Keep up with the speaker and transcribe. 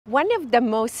One of the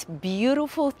most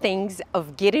beautiful things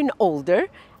of getting older,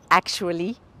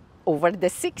 actually over the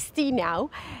 60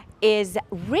 now, is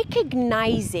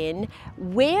recognizing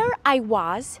where I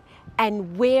was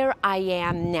and where I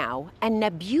am now. And the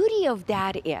beauty of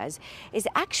that is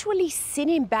actually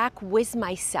sitting back with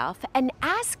myself and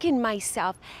asking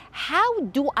myself, how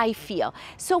do I feel?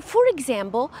 So for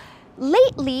example,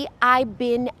 lately, I've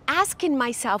been asking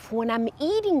myself when I'm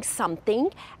eating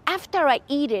something, after I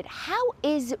eat it, how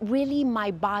is really my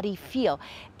body feel?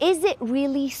 Is it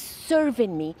really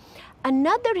serving me?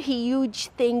 Another huge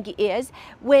thing is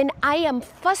when I am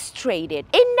frustrated.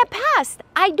 In the past,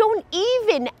 I don't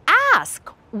even ask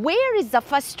where is the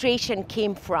frustration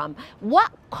came from?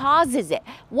 What causes it?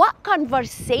 What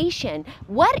conversation,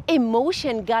 what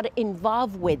emotion got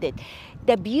involved with it?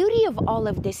 The beauty of all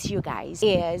of this, you guys,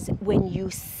 is when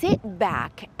you sit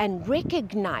back and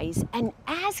recognize and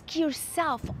ask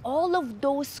yourself all of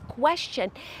those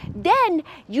questions, then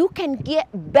you can get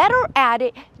better at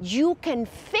it, you can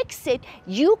fix it,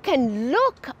 you can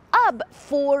look up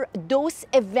for those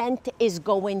event is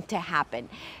going to happen.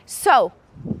 So,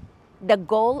 the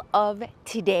goal of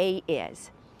today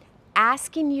is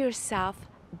asking yourself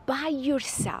by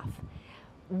yourself,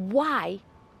 why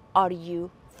are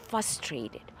you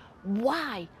frustrated?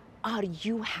 Why are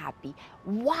you happy?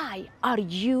 Why are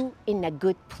you in a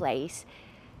good place?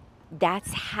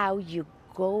 That's how you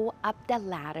go up the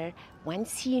ladder.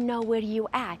 Once you know where you're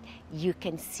at, you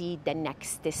can see the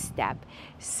next step.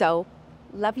 So,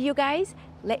 love you guys.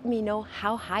 Let me know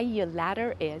how high your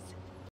ladder is.